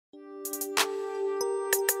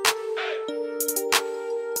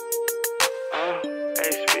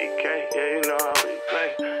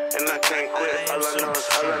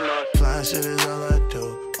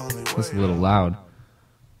That's a little loud.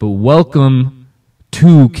 But welcome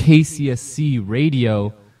to KCSC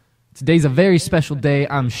Radio. Today's a very special day.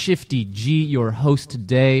 I'm Shifty G, your host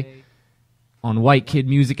today on White Kid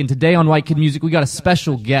Music. And today on White Kid Music, we got a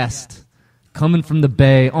special guest coming from the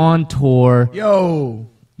Bay on tour. Yo,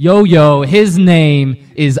 his name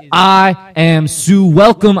is IAMSU.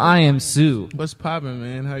 Welcome, IAMSU. What's poppin',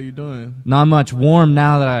 man? How you doing? Not much. Warm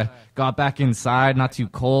now that I got back inside. Not too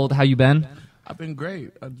cold. How you been? I've been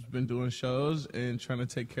great. I've just been doing shows and trying to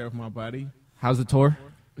take care of my body. How's the tour?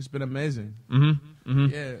 It's been amazing.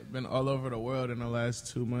 Yeah, been all over the world in the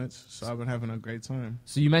last 2 months, so I've been having a great time.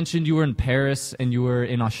 So you mentioned you were in Paris and you were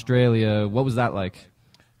in Australia. What was that like?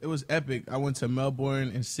 It was epic. I went to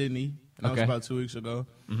Melbourne and Sydney, and that was about 2 weeks ago.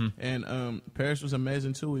 And Paris was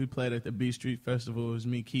amazing, too. We played at the B Street Festival. It was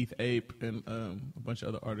me, Keith Ape, and a bunch of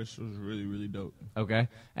other artists. It was really, really dope. Okay.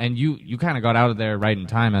 And you kind of got out of there right in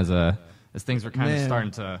time as things were kind of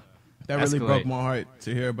starting to That really broke my heart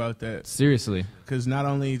to hear about that. Seriously. Because not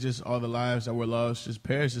only just all the lives that were lost, just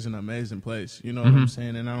Paris is an amazing place. You know what I'm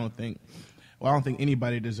saying? And I don't think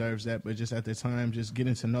anybody deserves that, but just at the time, just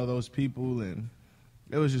getting to know those people, and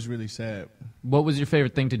it was just really sad. What was your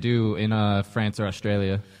favorite thing to do in France or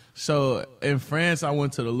Australia? So in France, I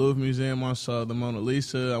went to the Louvre Museum. I saw the Mona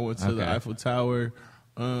Lisa. I went to the Eiffel Tower.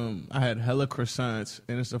 I had hella croissants,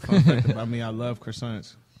 and it's a fun fact about me. I love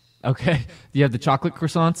croissants. Okay. Do you have the chocolate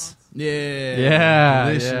croissants?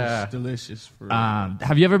 Yeah. Delicious. For real.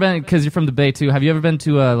 Have you ever been, because you're from the Bay too, have you ever been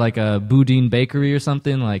to a Boudin bakery or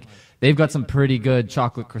something? Like, they've got some pretty good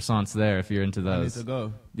chocolate croissants there if you're into those. I need to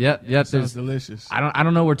go. Yeah. Sounds delicious. I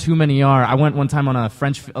don't know where too many are. I went one time on a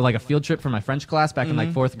field trip for my French class back in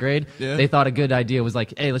 4th grade. Yeah. They thought a good idea was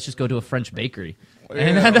like, hey, let's just go to a French bakery.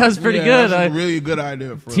 And that was pretty good. That's a really good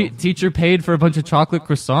idea. Teacher paid for a bunch of chocolate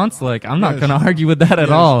croissants. Like, I'm not going to argue with that at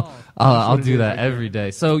all. I'll do that every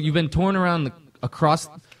day. So you've been touring around across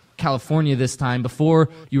California this time. Before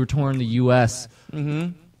you were touring the U.S.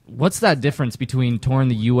 What's that difference between touring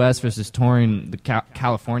the U.S. versus touring the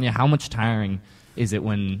California? How much tiring is it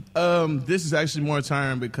when... This is actually more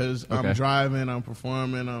tiring because I'm driving, I'm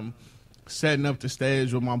performing, I'm setting up the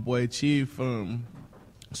stage with my boy Chief.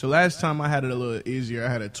 So last time I had it a little easier. I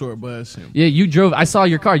had a tour bus. Yeah, you drove. I saw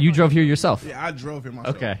your car. You drove here yourself. Yeah, I drove here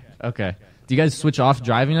myself. Okay. Do you guys switch off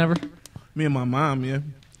driving ever? Me and my mom, yeah.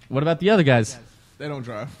 What about the other guys? They don't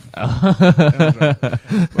drive. They don't drive.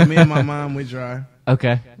 But me and my mom, we drive.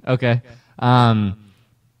 Okay.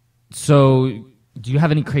 So do you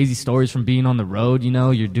have any crazy stories from being on the road? You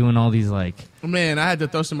know, you're doing all these like... Man, I had to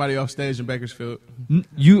throw somebody off stage in Bakersfield.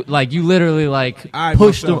 You literally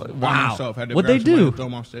pushed them. Wow. What'd they do? Throw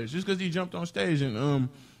him off stage. Just because he jumped on stage, and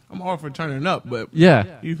I'm all for turning up, but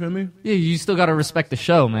you feel me? Yeah, you still gotta respect the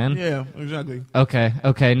show, man. Yeah, exactly.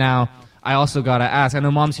 Okay. Now I also gotta ask. I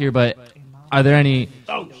know Mom's here, but are there any?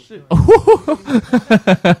 Oh shit!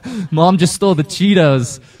 Mom just stole the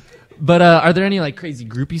Cheetos. But are there any crazy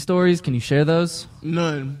groupie stories? Can you share those?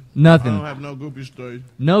 None. Nothing. I don't have no groupie stories.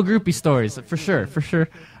 No groupie stories, for sure.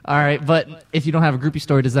 All right, but if you don't have a groupie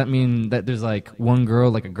story, does that mean that there's one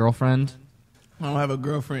girl, a girlfriend? I don't have a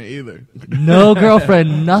girlfriend either. No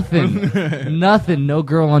girlfriend, nothing. No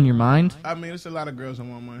girl on your mind? I mean, it's a lot of girls on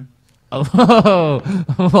my mind. Oh,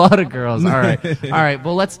 a lot of girls. All right.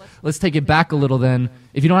 Well, let's take it back a little then.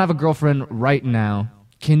 If you don't have a girlfriend right now,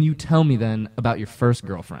 can you tell me then about your first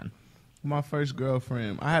girlfriend? My first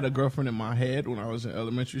girlfriend. I had a girlfriend in my head when I was in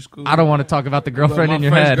elementary school. I don't want to talk about the girlfriend in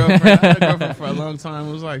your head. I had a girlfriend for a long time.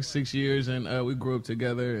 It was 6 years, and we grew up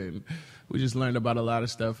together, and we just learned about a lot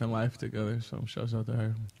of stuff in life together. So shouts out to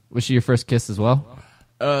her. Was she your first kiss as well?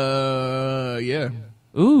 Yeah.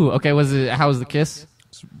 Ooh, okay. How was the kiss?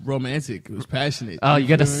 It's romantic. It was passionate. Oh, you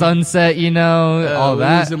got a sunset, all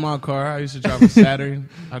that. I was in my car. I used to drive a Saturn.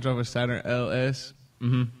 I drove a Saturn LS.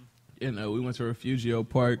 And we went to Refugio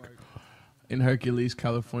Park in Hercules,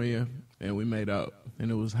 California, and we made out,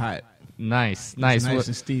 and it was hot. Nice. Nice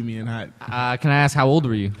and steamy and hot. Can I ask how old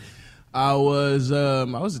were you? I was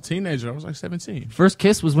a teenager. I was 17. First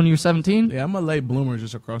kiss was when you were 17? Yeah, I'm a late bloomer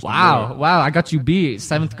just across the board. Wow, I got you beat.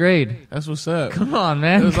 7th grade. That's what's up. Come on,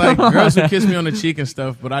 man. It was girls would kiss me on the cheek and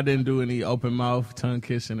stuff, but I didn't do any open mouth tongue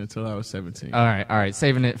kissing until I was 17. All right.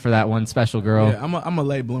 Saving it for that one special girl. Yeah, I'm a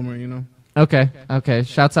late bloomer, Okay.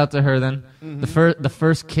 Shouts out to her then. The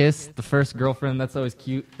first kiss, the first girlfriend. That's always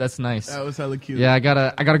cute. That's nice. That was hella cute. Yeah, I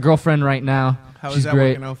got a girlfriend right now. How she's is that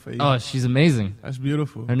great. working out for you? Oh, she's amazing. That's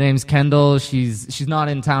beautiful. Her name's Kendall. She's not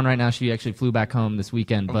in town right now. She actually flew back home this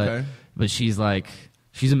weekend, but she's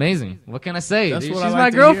She's amazing. What can I say? That's She's what I like my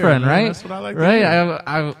to girlfriend, hear, man. right? That's what I like to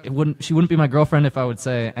right? hear. She wouldn't be my girlfriend if I would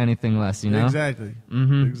say anything less, you know? Exactly.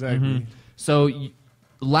 Mm-hmm, Exactly. Mm-hmm. So,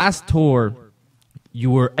 last tour,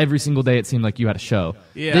 you were every single day. It seemed like you had a show.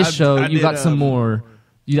 Yeah, this show, I you did, got some more.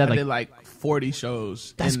 You had I like did like 40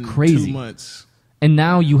 shows. That's in crazy. 2 months. And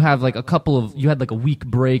now you have like you had like a week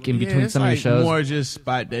break in between it's some like of your shows. More just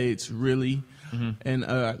spot dates, really. Mm-hmm.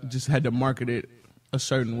 And just had to market it a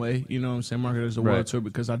certain way. You know what I'm saying? Market it as a world tour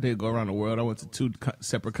because I did go around the world. I went to 2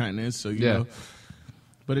 separate continents, so you know.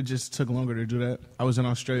 But it just took longer to do that. I was in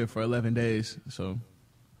Australia for 11 days, so.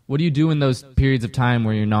 What do you do in those periods of time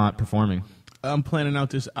where you're not performing? I'm planning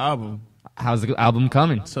out this album. How's the album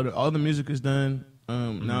coming? So all the music is done.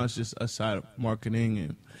 Now it's just a side of marketing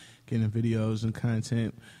and getting videos and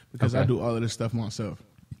content because I do all of this stuff myself.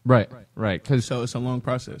 Right. So it's a long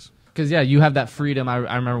process. Because, you have that freedom. I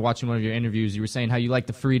remember watching one of your interviews. You were saying how you like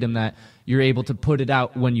the freedom that you're able to put it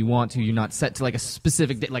out when you want to. You're not set to like a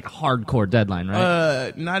specific, like a hardcore deadline,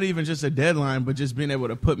 right? Not even just a deadline, but just being able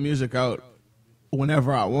to put music out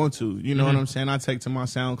whenever I want to. You know what I'm saying? I take to my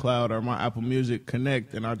SoundCloud or my Apple Music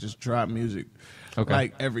Connect, and I just drop music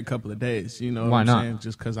like every couple of days. You know what I'm saying?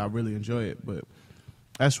 Just because I really enjoy it. But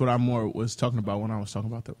that's what I more was talking about when I was talking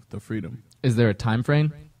about the freedom. Is there a time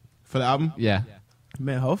frame for the album? Yeah.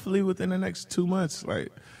 Man, hopefully within the next 2 months,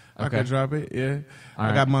 I could drop it. Yeah,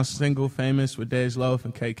 I got my single "Famous" with Dej Loaf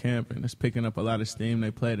and K Camp, and it's picking up a lot of steam. They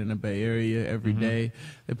play it in the Bay Area every day.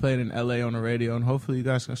 They play it in LA on the radio, and hopefully you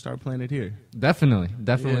guys can start playing it here. Definitely.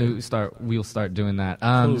 We'll start doing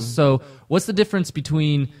that. So, what's the difference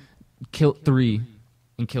between Kilt 3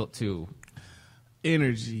 and Kilt 2?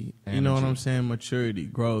 Energy, you know what I'm saying? Maturity,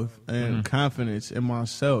 growth, and confidence in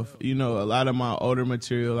myself. You know, a lot of my older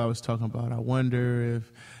material I was talking about, I wonder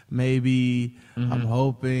if, maybe, I'm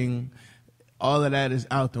hoping, all of that is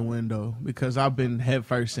out the window because I've been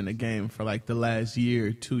headfirst in the game for like the last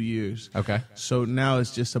year, 2 years. Okay. So now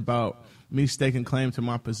it's just about me staking claim to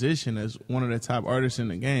my position as one of the top artists in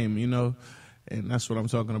the game, you know, and that's what I'm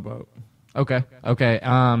talking about. Okay.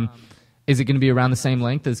 Is it going to be around the same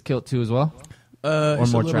length as Kilt 2 as well? Or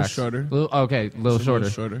it's more a little tracks. Shorter. A little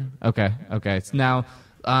shorter. Okay. So now,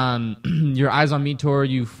 your Eyes on Me tour,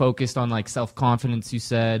 you focused on like self-confidence. You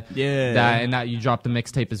said, that you dropped the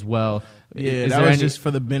mixtape as well. Yeah, that was just for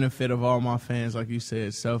the benefit of all my fans, like you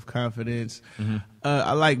said, self-confidence.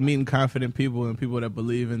 I like meeting confident people and people that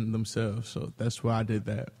believe in themselves, so that's why I did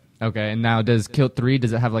that. Okay, and now does Kilt 3,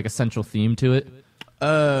 does it have like a central theme to it?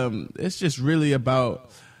 It's just really about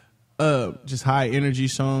just high energy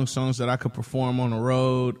songs that I could perform on the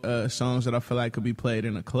road, songs that I feel like could be played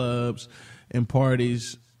in the clubs, in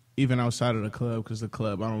parties, even outside of the club, because the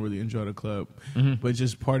club, I don't really enjoy the club, but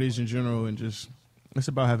just parties in general, and just, it's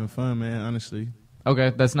about having fun, man, honestly.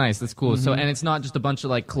 Okay, that's nice. That's cool. So, and it's not just a bunch of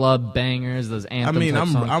like club bangers, those anthem. I mean,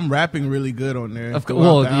 songs. I'm rapping really good on there. Of course,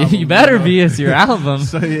 well, album, you better be. It's your album.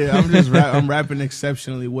 So yeah, I'm rapping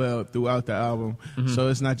exceptionally well throughout the album. So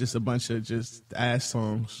it's not just a bunch of just ass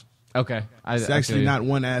songs. Okay, it's actually not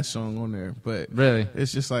one ass song on there, but really,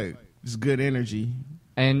 it's just like it's good energy.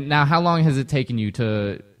 And now, how long has it taken you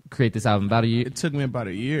to create this album? About a year? It took me about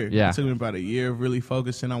a year. Yeah, it took me about a year of really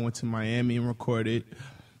focusing. I went to Miami and recorded.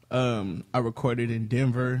 I recorded in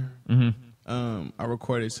Denver. I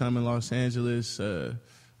recorded some in Los Angeles. I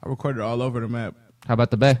recorded all over the map. How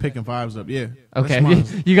about the Bay? Just picking vibes up, yeah. Okay,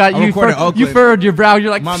 you furrowed your brow.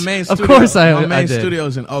 You're like, my main studio. Of course, my main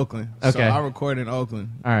studio's in Oakland. Okay, so I record in Oakland.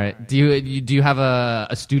 All right. Do you have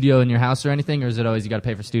a studio in your house or anything, or is it always you got to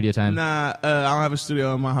pay for studio time? Nah, I don't have a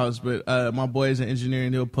studio in my house, but my boy is an engineer,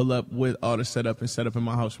 and he'll pull up with all the setup and set up in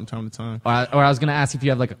my house from time to time. Or I was gonna ask if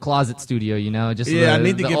you have like a closet studio, you know, just I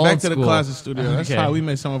need to get back to the closet studio. Okay. That's how we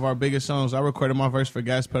made some of our biggest songs. I recorded my verse for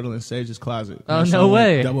Gas Pedal in Sage's closet. Oh, no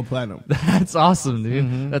way! Double platinum. That's awesome,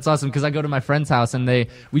 dude. That's awesome, because I go to my friend's house and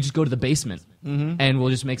we just go to the basement and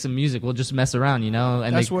we'll just make some music. We'll just mess around, you know.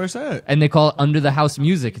 And that's where it's at. And they call it under the house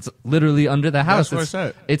music. It's literally under the house. That's where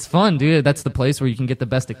it's at. It's fun, dude. That's the place where you can get the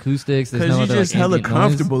best acoustics. Because you're just hella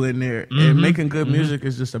comfortable in there. And making good music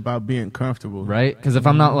is just about being comfortable, right? Because if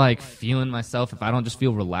I'm not like feeling myself, if I don't just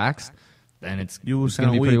feel relaxed, then you will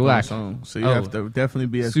sound pretty whack. So you have to definitely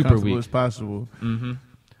be as comfortable as possible.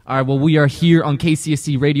 All right, well, we are here on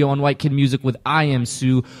KCSC Radio on White Kid Music with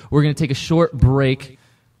IAMSU. We're going to take a short break.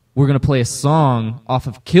 We're going to play a song off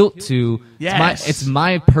of Kilt 2. Yes. It's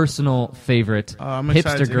my personal favorite,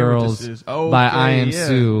 Hipster Girls by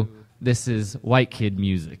IAMSU. Yeah. This is White Kid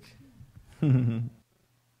Music.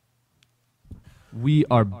 We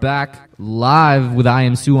are back live with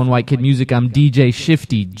IAMSU on White Kid Music. I'm DJ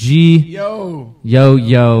Shifty G. Yo.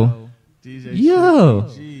 DJ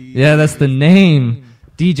Shifty G. Yeah, that's the name.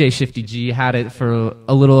 DJ Shifty G. Had it for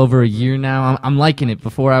a little over a year now. I'm liking it.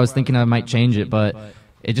 Before I was thinking I might change it, but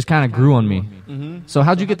it just kind of grew on me. So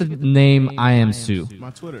how'd you get the name IAMSU?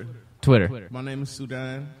 My Twitter. My name is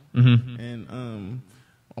Sudan. And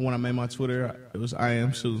when I made my Twitter, it was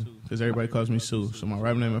IAMSU because everybody calls me Sue. So my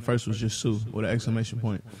rap name at first was just Sue with an exclamation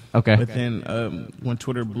point. Okay. But then when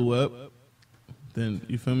Twitter blew up, then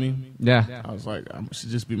you feel me? Yeah. I was like, I should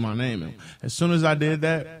just be my name. And as soon as I did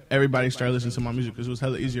that, everybody started listening to my music because it was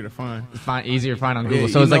hella easier to find. Easier to find on Google. Yeah,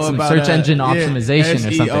 so it's like some search engine optimization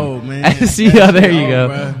or something. SEO, man. SEO, there you go.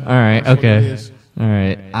 Bro. All right, That's okay. All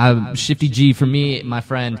right. Shifty G, for me, my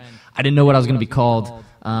friend, I didn't know what I was going to be called.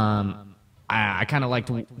 I kind of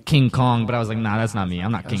liked King Kong, but I was like, nah, that's not me.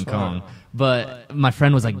 I'm not King Kong. But my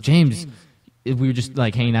friend was like, James, we were just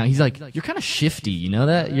like hanging out. He's like, you're kind of shifty, you know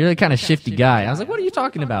that? You're a kind of shifty guy. I was like, what are you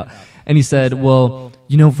talking about? And he said, well,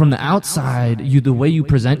 you know, from the outside, the way you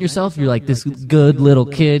present yourself, you're like this good little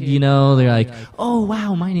kid, you know? They're like, oh,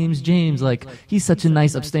 wow, my name's James. Like, he's such a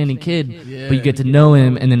nice, upstanding kid. Yeah. But you get to know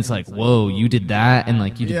him, and then it's like, whoa, you did that, and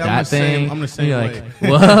like, you did that thing. I'm the same and way. You're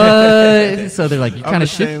like, what? So they're like, you're kind of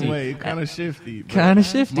shifty. You're kind of shifty. Kind of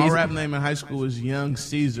shifty. My rap name in high school was Young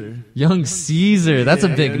Caesar. Young Caesar. That's a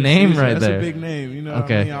big name right there. That's a big name. You know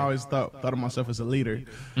what I mean? I always thought of myself as a leader.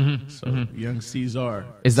 So Young Caesar.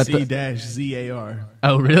 Is that C-ZAR.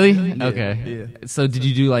 Oh, really? Yeah, okay. Yeah. So did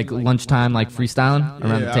you do like lunchtime, like freestyling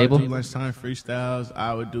around the table? I would do lunchtime freestyles.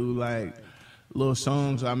 I would do like little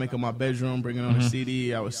songs I make in my bedroom, bring it on a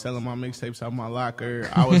CD. I was selling my mixtapes out my locker.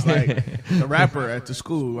 I was like the rapper at the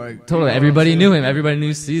school. Like totally, everybody knew him. Everybody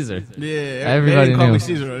knew Caesar. Yeah, everybody they didn't knew call me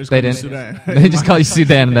Caesar. They didn't. Sudan. They just call you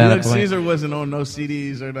Sudan at that point. Caesar wasn't on no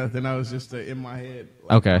CDs or nothing. I was just in my head.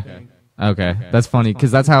 Like, Okay, that's funny because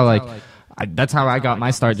that's how like. That's how I got my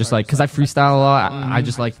start, just like, because I freestyle a lot. I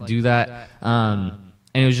just like to do that. And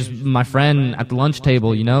it was just my friend at the lunch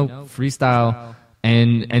table, you know, freestyle.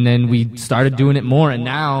 And then we started doing it more. And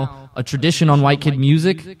now, a tradition on White Kid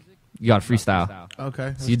Music, you got to freestyle.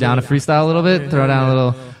 Okay. So you down to freestyle a little bit? Throw down a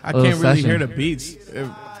little I can't really session. hear the beats.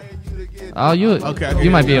 Oh, you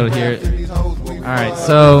might be able to hear it. All right,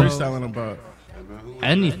 so Freestyling about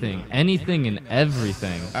anything and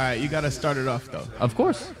everything. All right, you got to start it off, though. Of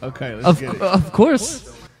course. Okay, let's get it. Of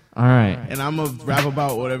course. All right. And I'm going to rap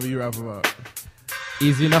about whatever you rap about.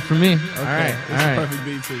 Easy enough for me. Okay. All right. It's a perfect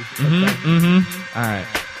beat, too. All right.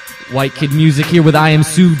 White Kid Music here with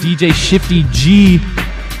IAMSU, DJ Shifty G,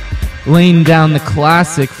 laying down the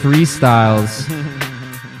classic freestyles.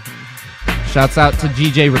 Shouts out to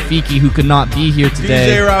DJ Rafiki, who could not be here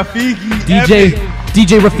today.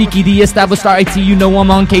 DJ Rafiki, the established RIT. You know I'm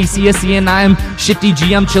on KCSC and I am Shifty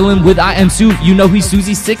G. I'm chilling with IAMSU. You know he's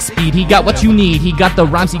Susie 6-speed. He got what you need. He got the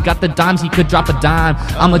rhymes. He got the dimes. He could drop a dime.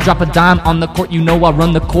 I'ma drop a dime on the court. You know I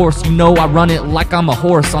run the course. You know I run it like I'm a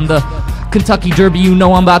horse on the Kentucky Derby. You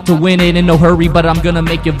know I'm about to win it in no hurry, but I'm gonna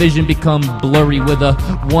make your vision become blurry with a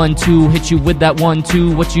 1-2. Hit you with that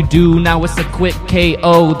 1-2. What you do now? It's a quick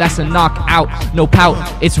KO. That's a knockout. No pout.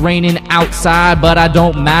 It's raining outside, but I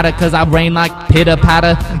don't matter, cause I rain like pitter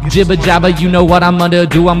patter, jibber jabber. You know what I'm gonna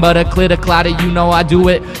do. I'm but a clitter clatter. You know I do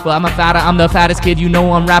it. Well, I'm a fatter. I'm the fattest kid. You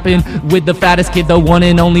know I'm rapping with the fattest kid, the one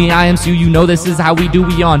and only IAMSU. You know this is how we do.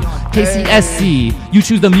 We on KCSC. You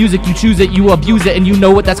choose the music. You choose it. You abuse it, and you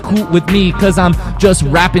know what? That's cool with me. Cause I'm just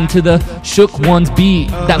rapping to the Shook Ones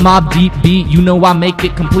beat, that Mob Deep beat. You know I make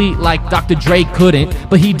it complete like Dr. Dre couldn't,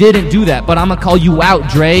 but he didn't do that. But I'ma call you out,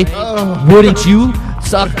 Dre. Wouldn't you?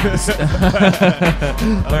 Suck. All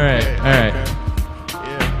right.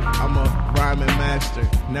 Yeah, I'm a rhyming master,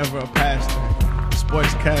 never a pastor.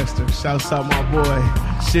 Sportscaster, shouts out my boy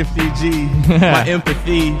Shifty G. My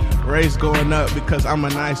empathy rates going up because I'm a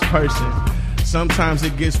nice person. Sometimes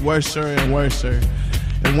it gets worser and worser.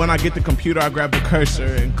 And when I get the computer, I grab the cursor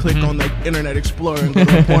and click on the Internet Explorer and go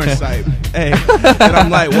to a porn site. Hey, and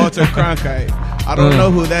I'm like Walter Cronkite. I don't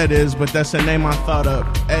know who that is, but that's a name I thought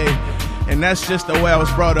up. Hey, and that's just the way I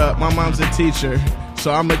was brought up. My mom's a teacher,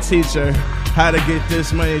 so I'm a teacher. How to get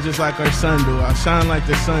this money just like our son do. I shine like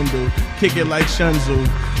the sun do, kick it like Shunzu.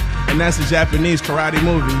 And that's a Japanese karate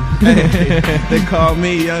movie. Hey, they call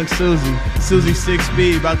me Young Susie. Susie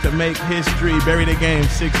 6'B", about to make history. Bury the game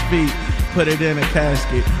 6 feet. Put it in a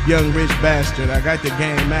casket. Young rich bastard. I got the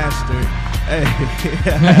game mastered. Hey.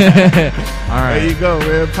 All right. There you go,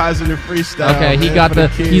 man. Positive freestyle. Okay, he man,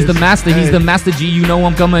 got he's the master. Hey. He's the master G. You know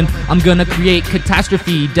I'm coming. I'm gonna create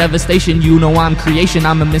catastrophe, devastation. You know I'm creation.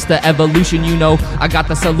 I'm a Mr. Evolution. You know I got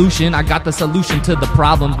the solution. I got the solution to the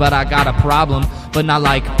problems, but I got a problem, but not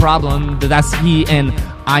like problem. That's he and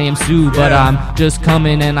IAMSU, but I'm just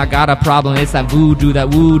coming and I got a problem. It's that voodoo,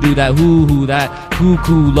 that woo-doo, that hoo-hoo, that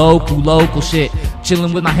cuckoo, local shit.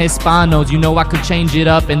 chilling with my Hispanos. You know I could change it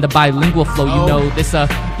up in the bilingual flow. You know this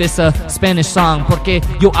a Spanish song. Porque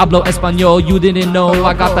yo hablo español. You didn't know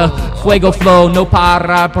I got the fuego flow. No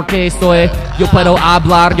para porque yo puedo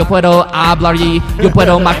hablar y yo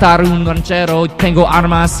puedo matar un ranchero. Tengo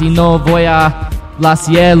armas y no voy a la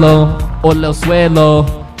cielo o el suelo.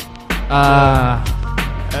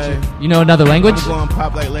 Hey, you know another language? I'm going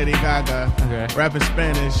pop like Lady Gaga. Okay. Rap in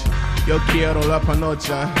Spanish. Yo quiero la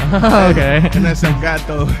panocha. Okay. And that's el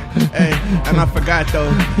gato. Hey, and I forgot though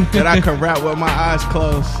that I can rap with my eyes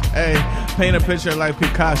closed. Hey, paint a picture like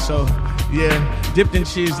Picasso. Yeah, dipped in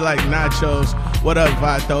cheese like nachos. What up,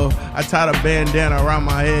 Vato? I tied a bandana around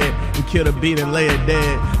my head and killed a beat and lay it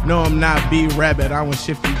dead. No, I'm not B-Rabbit, I was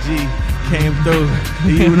Shifty G. Came through,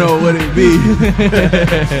 you know what it be.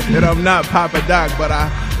 And I'm not Papa Doc, but I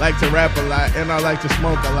like to rap a lot and I like to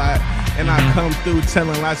smoke a lot. And I come through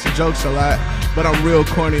telling lots of jokes a lot. But I'm real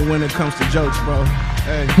corny when it comes to jokes, bro.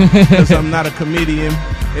 Hey, cause I'm not a comedian.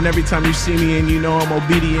 And every time you see me and you know I'm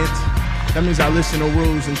obedient, that means I listen to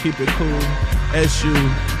rules and keep it cool. SU,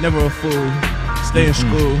 never a fool. Stay in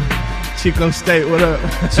school. Chico State, what up?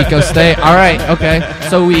 Chico State. All right, okay.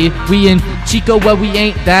 So we in Chico, well we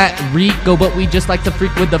ain't that Rico, but we just like to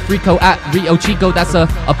freak with the Freako at Rio Chico. That's a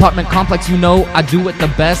apartment complex. You know I do it the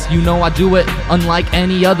best. You know I do it unlike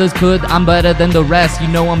any others could. I'm better than the rest. You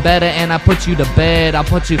know I'm better, and I put you to bed. I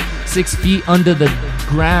put you 6 feet under the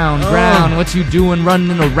ground. What you doing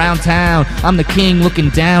running around town? I'm the king looking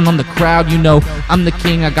down on the crowd. You know I'm the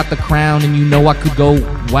king. I got the crown, and you know I could go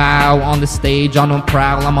wow on the stage on a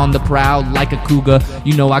prowl. I'm on the prowl like a cougar.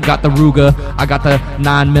 You know I got the Ruger. I got the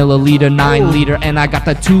 9 milliliter, 9 liter, and I got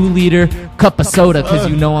the 2 liter cup of soda. Cause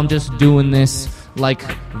you know I'm just doing this like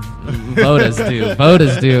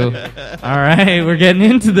Vodas do. All right, we're getting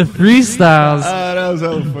into the freestyles. That was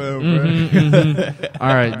so fun, bro.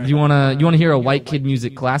 All right, you wanna hear a white kid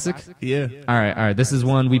music classic? Yeah. All right. This is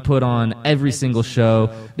one we put on every single show.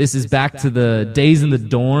 This is back to the days in the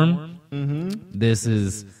dorm. This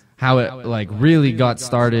is how it like really got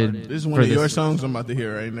started. This is one of your songs I'm about to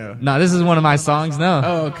hear right now. No, this is one of my songs. No.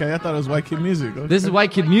 Oh, okay. I thought it was white kid music. Okay. This is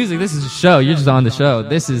white kid music. This is a show. You're just on the show.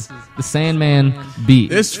 This is the Sandman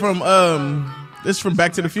beat. This from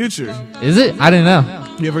Back to the Future. Is it? I didn't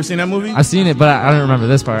know. You ever seen that movie? I've seen it, but I don't remember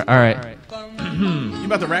this part. All right. You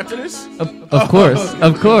about to rap to this? Of course.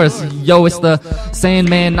 Yo, it's the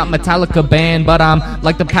Sandman, not Metallica band, but I'm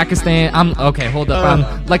like the Pakistan. Okay, hold up.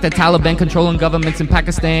 I'm like the Taliban controlling governments in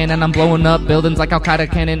Pakistan, and I'm blowing up buildings like Al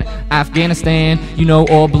Qaeda can in Afghanistan. You know,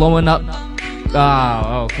 all blowing up.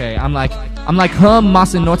 Oh, okay. I'm like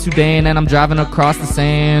Hamas in North Sudan, and I'm driving across the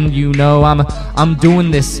sand. You know, I'm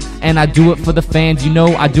doing this, and I do it for the fans. You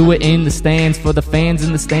know, I do it in the stands for the fans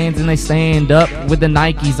in the stands, and they stand up with the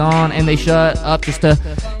Nikes on, and they shut up just to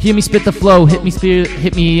hear me spit the flow. Hit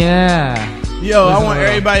me, yeah. Yo, I want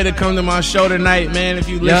everybody to come to my show tonight, man. If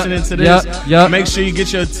you listening to this, make sure you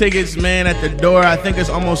get your tickets, man, at the door. I think it's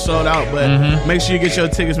almost sold out, but make sure you get your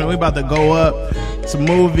tickets, man. We about to go up. It's a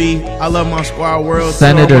movie. I love my Squad World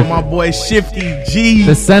Senator. Tour with my boy Shifty G.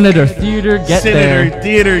 The Senator Theater, get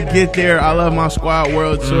there. I love my Squad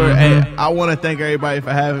World Tour. Hey, I want to thank everybody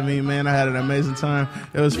for having me, man. I had an amazing time.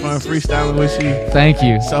 It was fun freestyling with you. Thank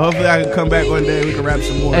you. So hopefully I can come back one day and we can rap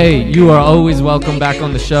some more. Hey, you are always welcome back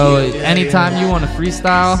on the show. Anytime you want to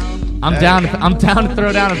freestyle, I'm down to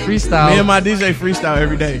throw down a freestyle. Me and my DJ freestyle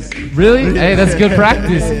every day. Really? Hey, that's good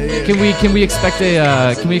practice. Can we expect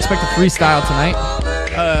a freestyle tonight?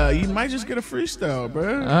 You might just get a freestyle,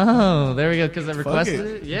 bro. Oh, there we go. Because I requested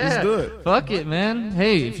it. Yeah, let's do it. Fuck it, man.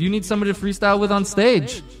 Hey, if you need somebody to freestyle with on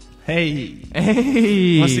stage.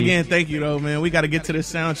 Hey. Once again, thank you, though, man. We got to get to the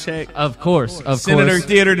sound check. Of course. Senator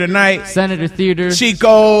Theater tonight. Senator Theater.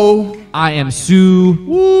 Chico. IAMSU.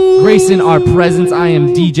 Woo. Gracing our presence. I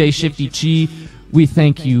am DJ Shifty Chi. We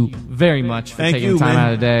thank you very much for taking time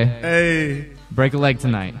out of the day. Hey. Break a leg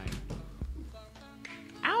tonight.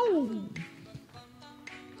 Ow.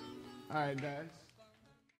 All right, guys.